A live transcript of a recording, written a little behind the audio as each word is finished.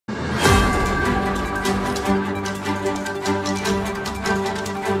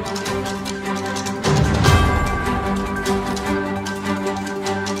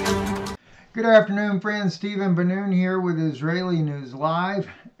Good afternoon, friends. Stephen Benoon here with Israeli News Live.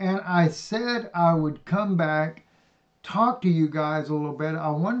 And I said I would come back, talk to you guys a little bit.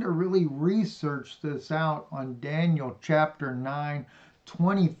 I wanted to really research this out on Daniel chapter 9,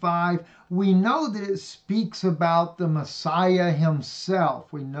 25. We know that it speaks about the Messiah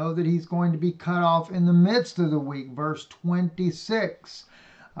himself. We know that he's going to be cut off in the midst of the week, verse 26.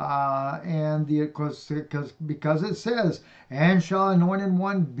 Because it says, and shall anointed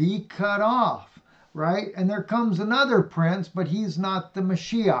one be cut off, right? And there comes another prince, but he's not the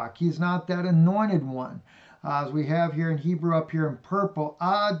Mashiach. He's not that anointed one. As we have here in Hebrew up here in purple,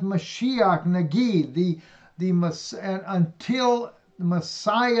 Ad Mashiach Nagid, and until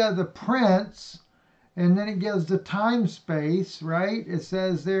Messiah the Prince, and then it gives the time space, right? It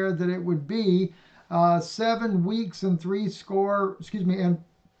says there that it would be 7 weeks and 3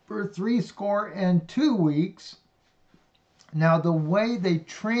 weeks. Now, the way they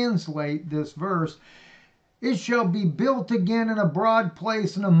translate this verse, it shall be built again in a broad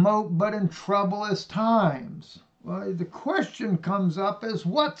place in a moat, but in troublous times. Well, the question comes up is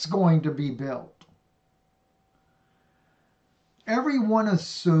what's going to be built? Everyone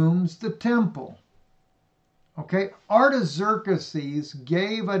assumes the temple. Okay, Artaxerxes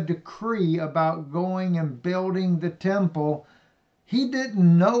gave a decree about going and building the temple. He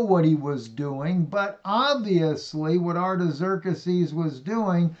didn't know what he was doing, but obviously what Artaxerxes was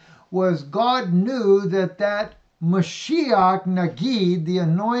doing was God knew that Mashiach Nagid, the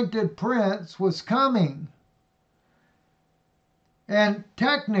anointed prince, was coming. And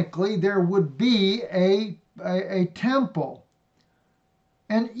technically there would be a temple.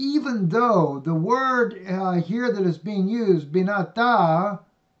 And even though the word here that is being used, binata,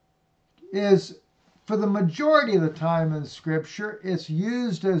 is for the majority of the time in Scripture, it's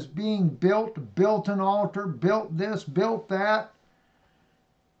used as being built an altar, built this, built that.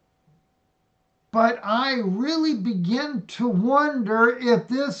 But I really begin to wonder if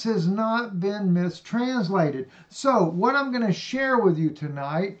this has not been mistranslated. So what I'm going to share with you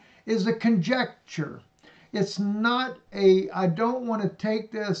tonight is a conjecture. It's not I don't want to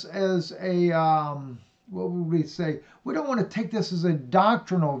take this as what would we say? We don't want to take this as a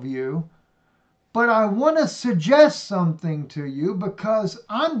doctrinal view. But I want to suggest something to you because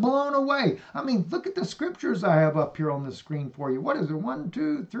I'm blown away. I mean, look at the scriptures I have up here on the screen for you. What is it? 1,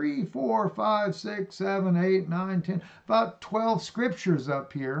 2, 3, 4, 5, 6, 7, 8, 9, 10, about 12 scriptures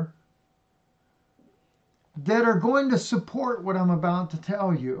up here that are going to support what I'm about to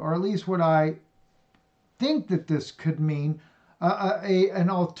tell you, or at least what I think that this could mean, an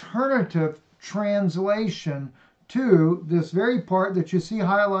alternative translation to this very part that you see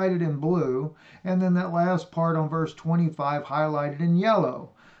highlighted in blue, and then that last part on verse 25 highlighted in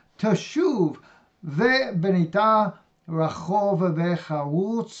yellow. Tashuv ve'benita rachov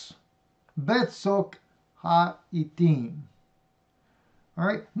ve'charutz betzok ha'itim. All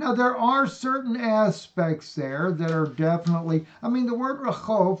right. Now there are certain aspects there that are definitely, the word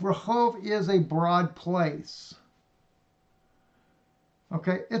rachov is a broad place.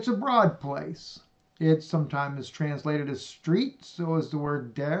 Okay, it's a broad place. It sometimes is translated as street, so is the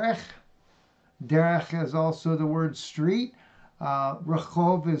word derech. Derech is also the word street.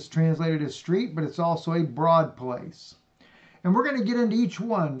 Rachov is translated as street, but it's also a broad place. And we're going to get into each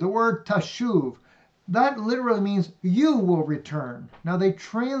one. The word tashuv, that literally means you will return. Now they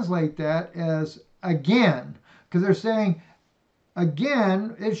translate that as again, because they're saying,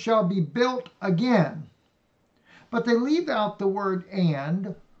 again, it shall be built again. But they leave out the word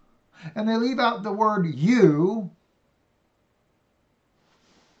and they leave out the word you.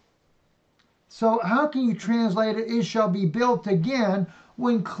 So how can you translate it shall be built again,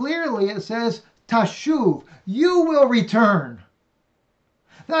 when clearly it says tashuv, you will return?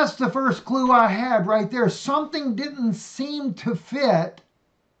 That's the first clue I had right there. Something didn't seem to fit.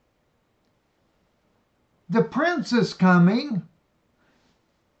 The prince is coming,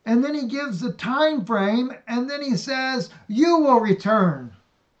 and then he gives the time frame, and then he says, you will return.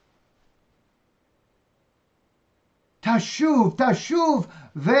 Tashuv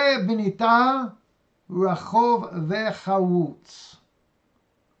ve'benita rachov ve'charutz.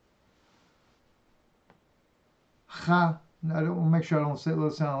 Cha. I don't want to make sure I don't say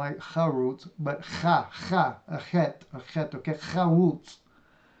it sound like charutz, but a chet, okay, charutz.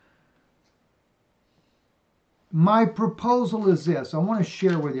 My proposal is this. I want to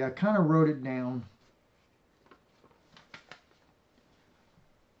share with you. I kind of wrote it down.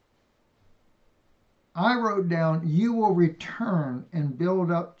 I wrote down, you will return and build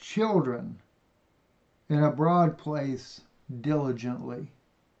up children in a broad place diligently.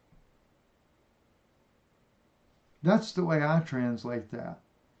 That's the way I translate that.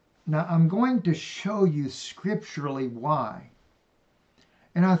 Now, I'm going to show you scripturally why.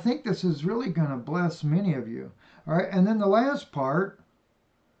 And I think this is really going to bless many of you. All right, and then the last part,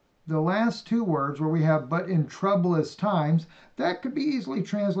 the last two words where we have "but in troublous times," that could be easily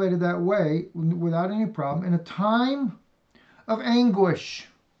translated that way without any problem. In a time of anguish.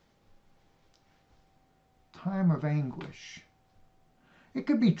 Time of anguish. It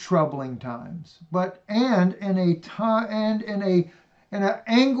could be troubling times, but and in a time and in a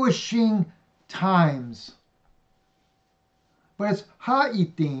anguishing times. But it's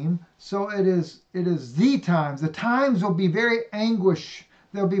ha'itim, so it is the times. The times will be very anguish.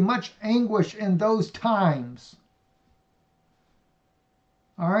 There'll be much anguish in those times.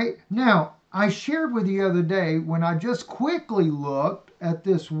 All right. Now, I shared with you the other day when I just quickly looked at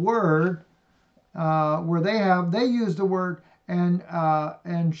this word where they use the word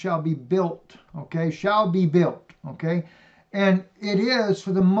and shall be built. Okay, shall be built. Okay. And it is,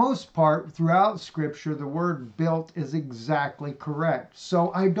 for the most part, throughout Scripture, the word built is exactly correct.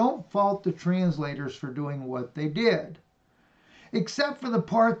 So I don't fault the translators for doing what they did. Except for the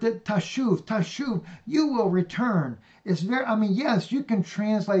part that tashuv, you will return. It's very, yes, you can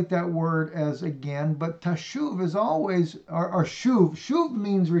translate that word as again, but tashuv is always, or shuv. Shuv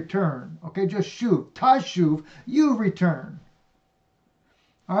means return. Okay, just shuv. Tashuv, you return.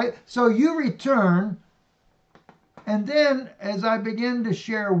 All right, so you return. And then, as I begin to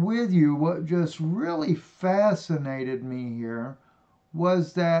share with you, what just really fascinated me here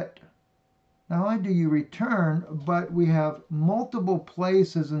was that not only do you return, but we have multiple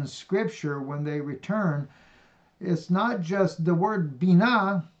places in Scripture when they return. It's not just the word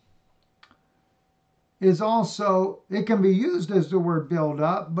binah is also, it can be used as the word build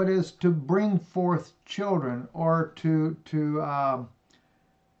up, but is to bring forth children, or to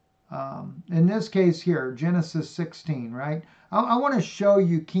in this case here, Genesis 16, right? I want to show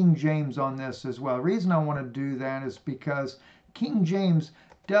you King James on this as well. The reason I want to do that is because King James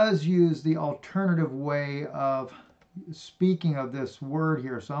does use the alternative way of speaking of this word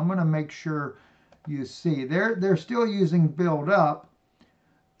here. So I'm going to make sure you see. They're still using build up,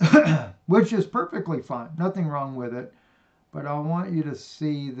 which is perfectly fine. Nothing wrong with it. But I want you to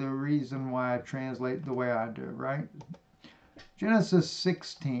see the reason why I translate the way I do, right? Genesis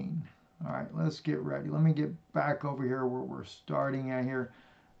 16. All right, let's get ready. Let me get back over here where we're starting at here.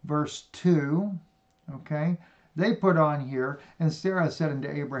 Verse 2, okay? They put on here, and Sarah said unto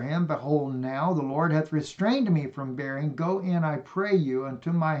Abraham, Behold, now the Lord hath restrained me from bearing. Go in, I pray you,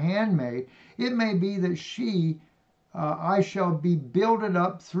 unto my handmaid. It may be that I shall be builded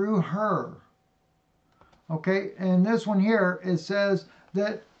up through her. Okay, and this one here, it says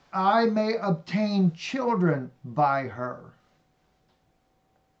that I may obtain children by her.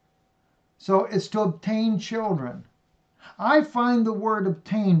 So it's to obtain children. I find the word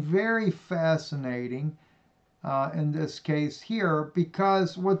obtain very fascinating in this case here,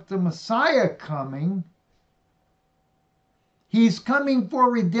 because with the Messiah coming, he's coming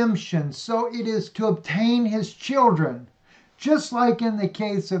for redemption. So it is to obtain his children. Just like in the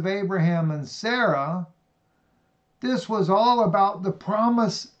case of Abraham and Sarah, this was all about the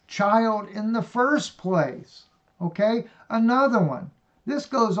promised child in the first place. Okay, another one. This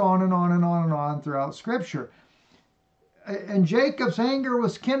goes on and on and on and on throughout Scripture. And Jacob's anger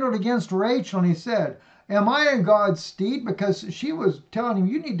was kindled against Rachel, and he said, Am I in God's stead? Because she was telling him,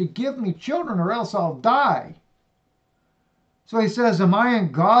 you need to give me children or else I'll die. So he says, Am I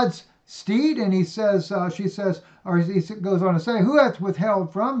in God's stead? And he says, she says, or he goes on to say, Who hath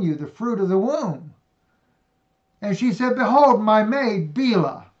withheld from you the fruit of the womb? And she said, Behold, my maid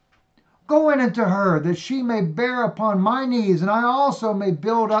Bilhah. Go in unto her, that she may bear upon my knees, and I also may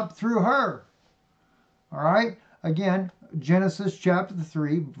build up through her. All right. Again, Genesis chapter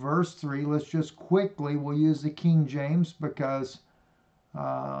 3, verse 3. Let's just quickly, we'll use the King James because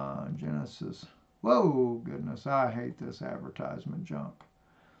Genesis. Whoa, goodness, I hate this advertisement junk.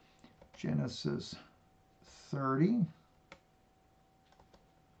 Genesis 30.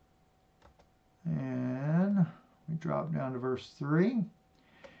 And we drop down to verse 3.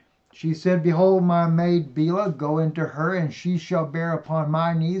 She said, Behold, my maid Bilhah, go into her, and she shall bear upon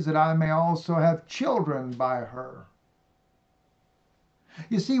my knees, that I may also have children by her.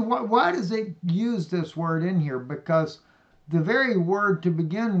 You see, why does it use this word in here? Because the very word to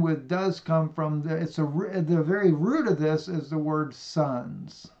begin with does come from, the very root of this is the word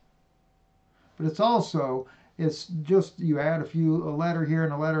sons. But it's just, you add a letter here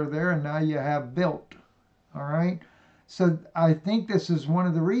and a letter there, and now you have built. All right? So I think this is one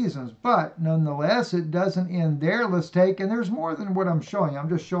of the reasons, but nonetheless, it doesn't end there. Let's take, and there's more than what I'm showing you. I'm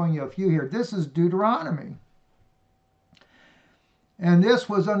just showing you a few here. This is Deuteronomy. And this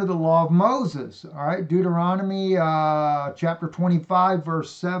was under the law of Moses. All right, Deuteronomy chapter 25,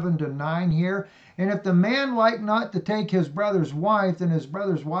 verse 7 to 9 here. And if the man like not to take his brother's wife, then his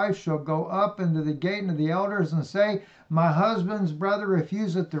brother's wife shall go up into the gate of the elders and say, my husband's brother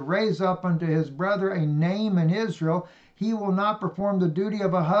refuseth to raise up unto his brother a name in Israel. He will not perform the duty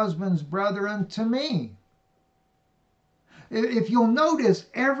of a husband's brother unto me. If you'll notice,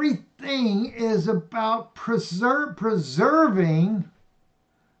 everything is about preserving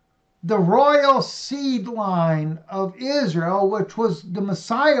the royal seed line of Israel, which was the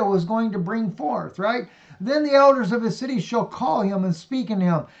Messiah was going to bring forth, right? Then the elders of his city shall call him and speak unto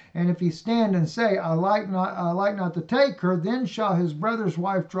him. And if he stand and say, I like not to take her, then shall his brother's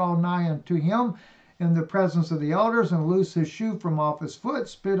wife draw nigh unto him in the presence of the elders, and loose his shoe from off his foot,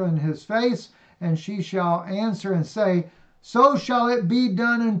 spit on his face, and she shall answer and say, so shall it be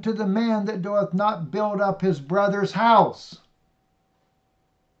done unto the man that doeth not build up his brother's house.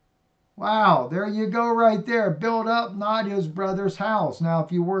 Wow, there you go right there. Build up not his brother's house. Now,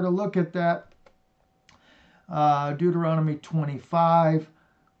 if you were to look at that, Deuteronomy 25,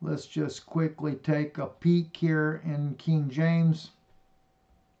 let's just quickly take a peek here in King James.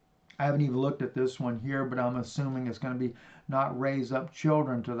 I haven't even looked at this one here, but I'm assuming it's going to be not raise up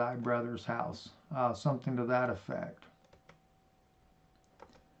children to thy brother's house. Something to that effect.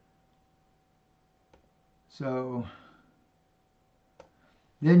 So,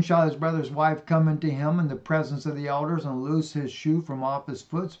 then shall his brother's wife come unto him in the presence of the elders, and loose his shoe from off his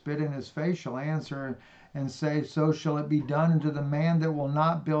foot, spit in his face, shall answer and say, so shall it be done unto the man that will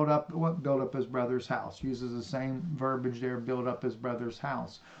not build up his brother's house. Uses the same verbiage there, build up his brother's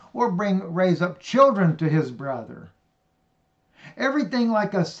house. Or raise up children to his brother. Everything,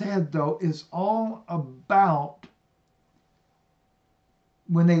 like I said, though, is all about,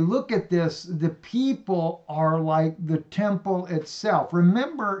 when they look at this, the people are like the temple itself.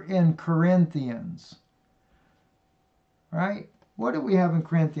 Remember in Corinthians, right? What do we have in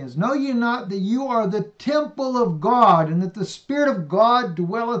Corinthians? Know ye not that you are the temple of God, and that the Spirit of God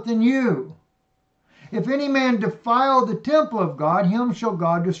dwelleth in you? If any man defile the temple of God, him shall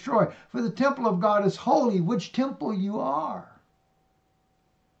God destroy. For the temple of God is holy, which temple you are.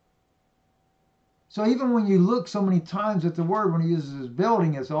 So even when you look so many times at the word, when he uses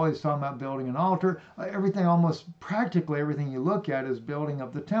building, it's always talking about building an altar. Everything, almost practically everything you look at is building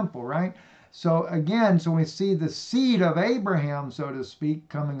of the temple, right? So again, so we see the seed of Abraham, so to speak,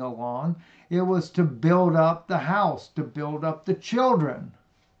 coming along. It was to build up the house, to build up the children.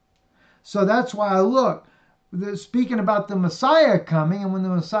 So that's why I look. Speaking about the Messiah coming, and when the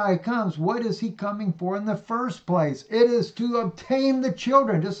Messiah comes, what is he coming for in the first place? It is to obtain the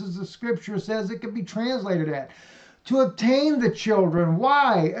children, just as the scripture says it could be translated at. To obtain the children.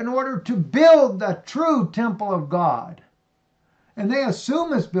 Why? In order to build the true temple of God. And they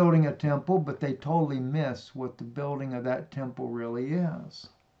assume it's building a temple, but they totally miss what the building of that temple really is.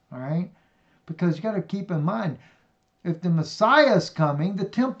 All right? Because you got to keep in mind, if the Messiah is coming, the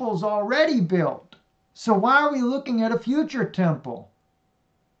temple's already built. So why are we looking at a future temple?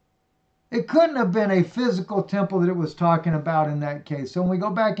 It couldn't have been a physical temple that it was talking about in that case. So when we go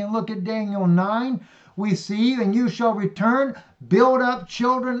back and look at Daniel 9, we see, and you shall return, build up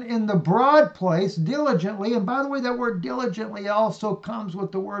children in the broad place diligently. And by the way, that word diligently also comes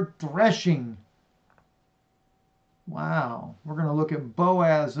with the word threshing. Wow. We're going to look at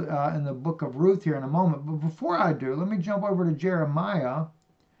Boaz in the book of Ruth here in a moment. But before I do, let me jump over to Jeremiah.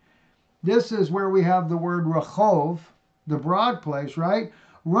 This is where we have the word Rachov, the broad place, right?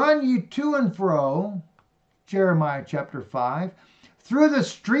 Run ye to and fro, Jeremiah chapter 5, through the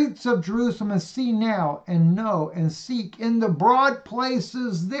streets of Jerusalem, and see now, and know, and seek in the broad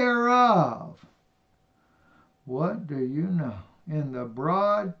places thereof. What do you know? In the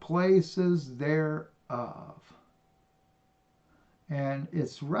broad places thereof. And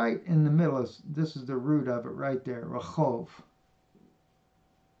it's right in the middle. This is the root of it right there, Rachov.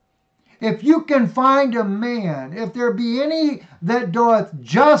 If you can find a man, if there be any that doeth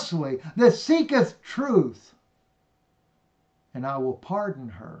justly, that seeketh truth, and I will pardon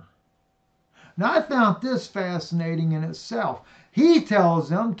her. Now I found this fascinating in itself. He tells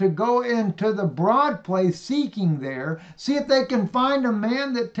them to go into the broad place seeking there, see if they can find a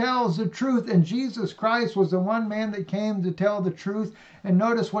man that tells the truth. And Jesus Christ was the one man that came to tell the truth. And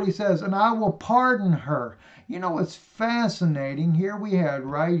notice what he says, and I will pardon her. You know what's fascinating? Here we had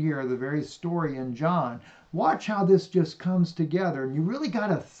right here the very story in John. Watch how this just comes together. And you really got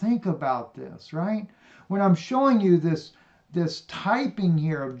to think about this, right? When I'm showing you this typing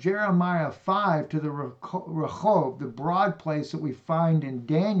here of Jeremiah 5 to the Rachov, the broad place that we find in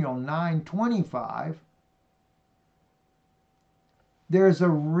Daniel 9:25. There's a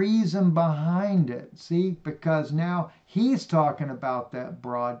reason behind it. See, because now he's talking about that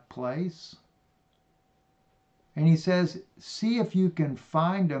broad place. And he says, see if you can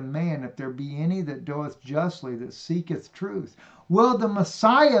find a man, if there be any that doeth justly, that seeketh truth. Well, the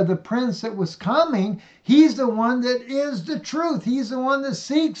Messiah, the Prince that was coming, he's the one that is the truth. He's the one that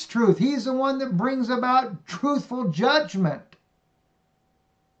seeks truth. He's the one that brings about truthful judgment.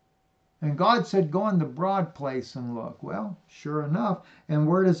 And God said, go in the broad place and look. Well, sure enough. And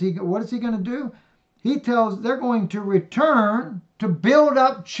where does he go? What is he going to do? He tells they're going to return to build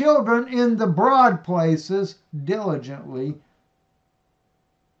up children in the broad places diligently,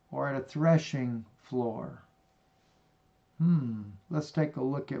 or at a threshing floor. Let's take a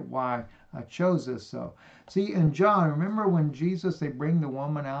look at why I chose this though. See, in John, remember when Jesus, they bring the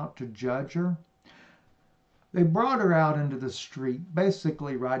woman out to judge her? They brought her out into the street,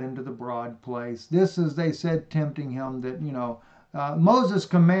 basically right into the broad place. This is, they said, tempting him that, Moses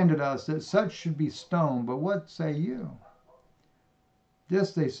commanded us that such should be stoned, but what say you?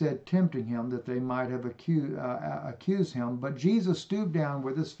 This they said, tempting him that they might have accused him. But Jesus stooped down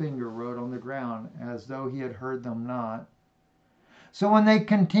with his finger, wrote on the ground, as though he had heard them not. So when they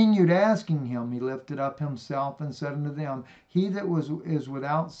continued asking him, he lifted up himself and said unto them, he that is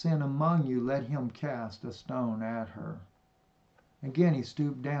without sin among you, let him cast a stone at her. Again he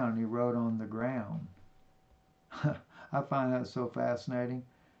stooped down and he wrote on the ground. I find that so fascinating.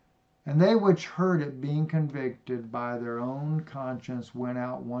 And they which heard it, being convicted by their own conscience, went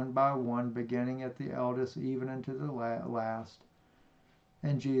out one by one, beginning at the eldest, even unto the last.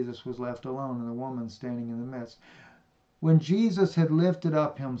 And Jesus was left alone, and the woman standing in the midst. When Jesus had lifted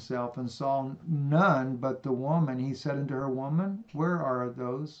up himself and saw none but the woman, he said unto her, Woman, where are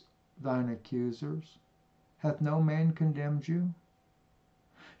those thine accusers? Hath no man condemned you?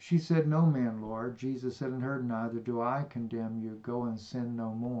 She said, No man, Lord. Jesus said unto her, Neither do I condemn you. Go and sin no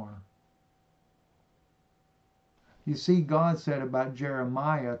more. You see, God said about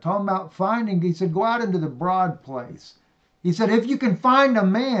Jeremiah, talking about finding, he said, go out into the broad place. He said, if you can find a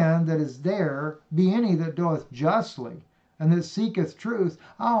man that is there, be any that doeth justly, and that seeketh truth,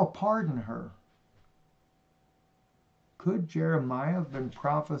 I'll pardon her. Could Jeremiah have been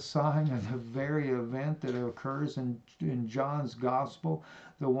prophesying of the very event that occurs in John's gospel?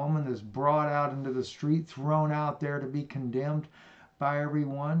 The woman that's brought out into the street, thrown out there to be condemned by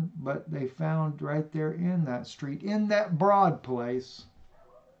everyone, but they found right there in that street, in that broad place,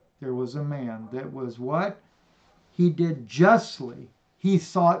 there was a man that was what? He did justly. He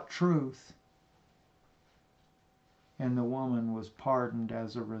sought truth. And the woman was pardoned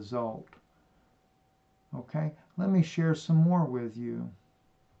as a result. Okay, let me share some more with you.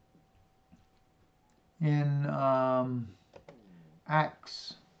 In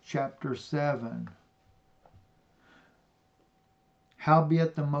Acts chapter 7,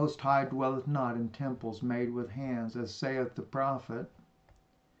 Howbeit the Most High dwelleth not in temples made with hands, as saith the prophet,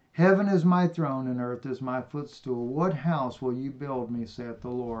 Heaven is my throne, and earth is my footstool. What house will you build me, saith the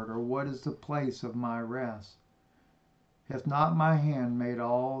Lord? Or what is the place of my rest? Hath not my hand made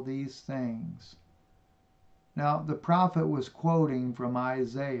all these things? Now the prophet was quoting from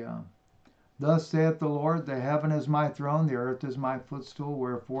Isaiah. Thus saith the Lord, the heaven is my throne, the earth is my footstool.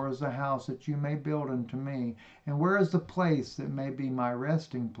 Wherefore is the house that you may build unto me? And where is the place that may be my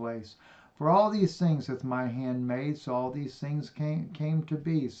resting place? For all these things hath my hand made, so all these things came to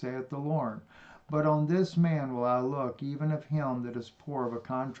be, saith the Lord. But on this man will I look, even of him that is poor of a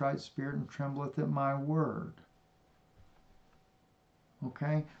contrite spirit, and trembleth at my word.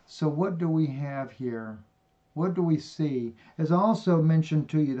 Okay, so what do we have here? What do we see? As also mentioned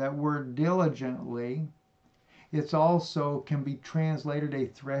to you, that word diligently, it's also can be translated a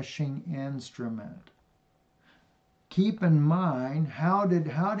threshing instrument. Keep in mind, how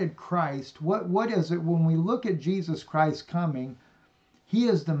did Christ, what is it when we look at Jesus Christ coming, he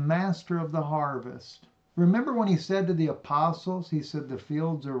is the master of the harvest. Remember when he said to the apostles, he said, the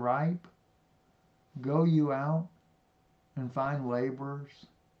fields are ripe, go you out and find laborers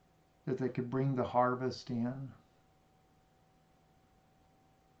that they could bring the harvest in.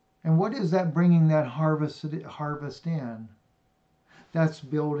 And what is that bringing that harvest in? That's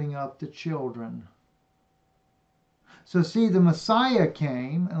building up the children. So see, the Messiah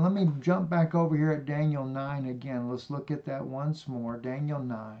came, and let me jump back over here at Daniel 9 again. Let's look at that once more. Daniel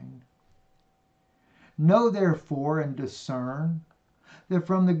 9. Know therefore and discern that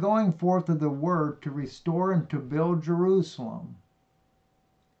from the going forth of the word to restore and to build Jerusalem.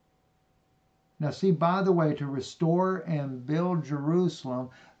 Now see, by the way, to restore and build Jerusalem,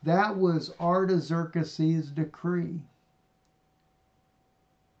 that was Artaxerxes' decree.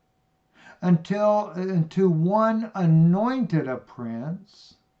 unto one anointed a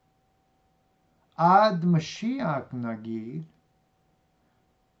prince, ad Mashiach Nagid,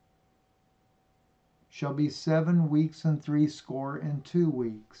 shall be 7 weeks and 62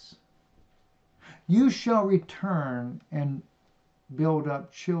 weeks. You shall return and build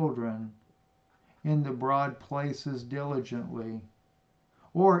up children in the broad places diligently,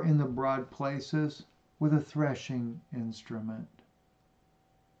 or in the broad places with a threshing instrument.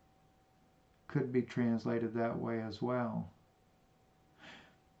 Could be translated that way as well.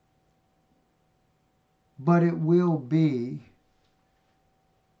 But it will be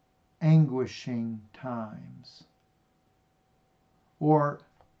anguishing times, or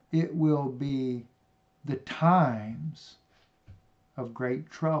it will be the times of great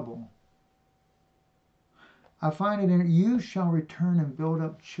trouble. I find it in, you shall return and build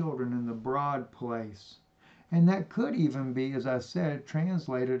up children in the broad place. And that could even be, as I said,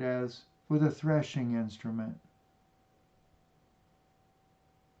 translated as with a threshing instrument.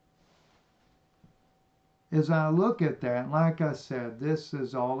 As I look at that, like I said, this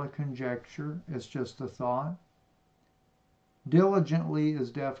is all a conjecture. It's just a thought. Diligently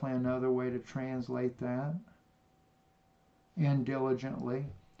is definitely another way to translate that. And diligently.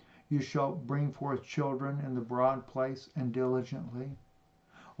 You shall bring forth children in the broad place, and diligently,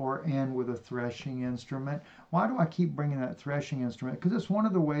 or and with a threshing instrument. Why do I keep bringing that threshing instrument? Because it's one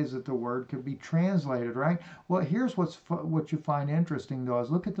of the ways that the word could be translated, right? Well, here's what you find interesting, though,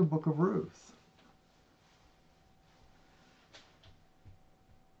 is look at the book of Ruth.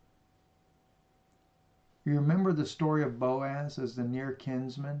 You remember the story of Boaz as the near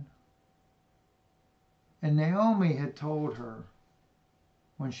kinsman? And Naomi had told her,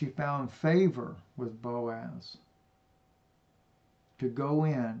 when she found favor with Boaz, to go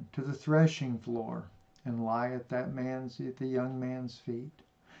in to the threshing floor and lie at the young man's feet,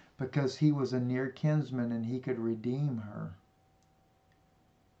 because he was a near kinsman and he could redeem her.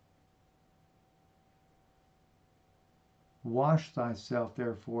 Wash thyself,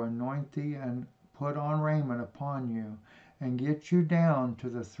 therefore, anoint thee, and put on raiment upon you, and get you down to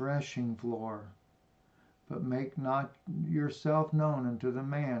the threshing floor. But make not yourself known unto the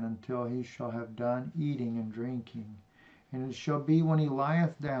man until he shall have done eating and drinking. And it shall be when he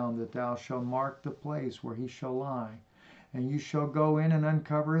lieth down that thou shalt mark the place where he shall lie. And you shall go in and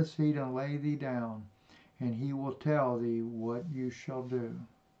uncover his feet and lay thee down, and he will tell thee what you shall do.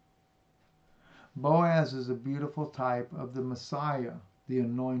 Boaz is a beautiful type of the Messiah, the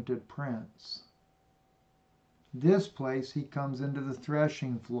anointed prince. This place he comes into the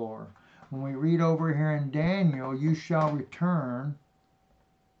threshing floor. When we read over here in Daniel, you shall return,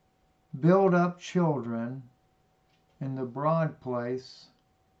 build up children in the broad place,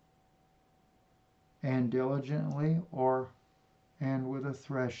 and diligently, and with a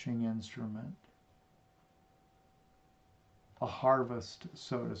threshing instrument. A harvest,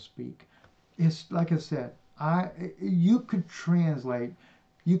 so to speak. It's like I said, you could translate,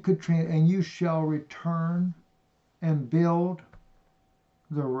 and you shall return and build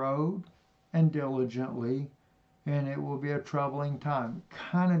the road, and diligently, and it will be a troubling time.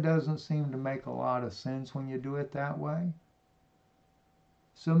 Kind of doesn't seem to make a lot of sense when you do it that way.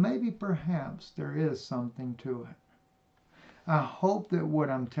 So maybe perhaps there is something to it. I hope that what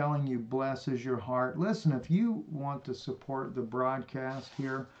I'm telling you blesses your heart. Listen, if you want to support the broadcast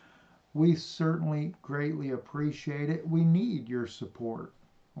here, we certainly greatly appreciate it. We need your support.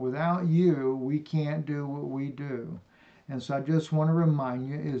 Without you, we can't do what we do. And so I just want to remind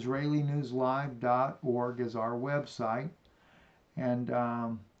you, IsraeliNewsLive.org is our website.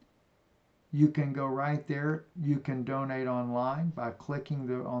 And you can go right there. You can donate online by clicking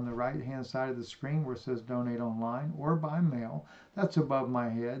on the right-hand side of the screen where it says Donate Online, or by mail. That's above my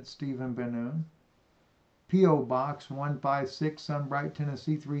head, Stephen Ben-Nun. P.O. Box 156, Sunbright,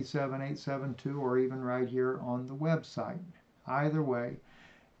 Tennessee 37872, or even right here on the website. Either way,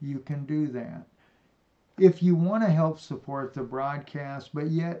 you can do that. If you want to help support the broadcast, but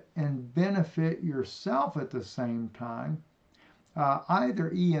yet and benefit yourself at the same time, either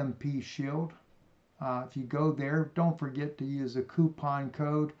EMP Shield, if you go there, don't forget to use the coupon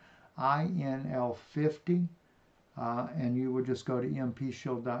code INL50, and you would just go to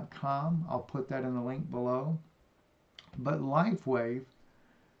empshield.com. I'll put that in the link below. But Lifewave,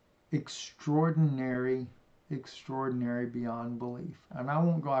 extraordinary beyond belief. And I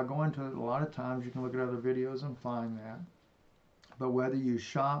won't go, I go into it a lot of times. You can look at other videos and find that. But whether you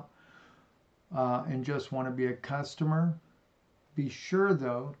shop and just want to be a customer, be sure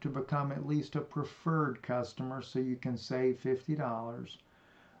though to become at least a preferred customer so you can save $50.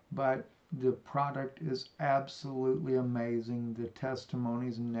 but the product is absolutely amazing. The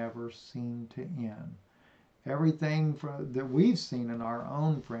testimonies never seem to end. Everything that we've seen in our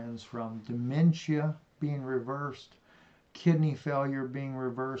own friends, from dementia being reversed, kidney failure being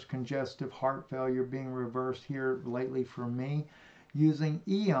reversed, congestive heart failure being reversed here lately for me, using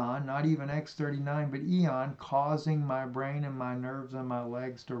Eon, not even X39, but Eon, causing my brain and my nerves and my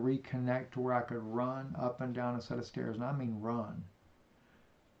legs to reconnect to where I could run up and down a set of stairs. And I mean run.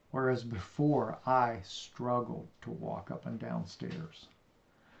 Whereas before, I struggled to walk up and down stairs.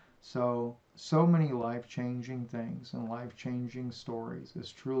 So many life-changing things and life-changing stories.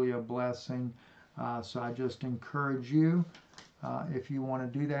 It's truly a blessing. So I just encourage you, if you want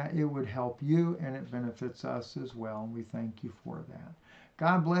to do that, it would help you and it benefits us as well. And we thank you for that.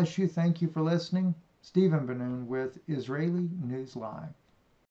 God bless you. Thank you for listening. Stephen Benoon with Israeli News Live.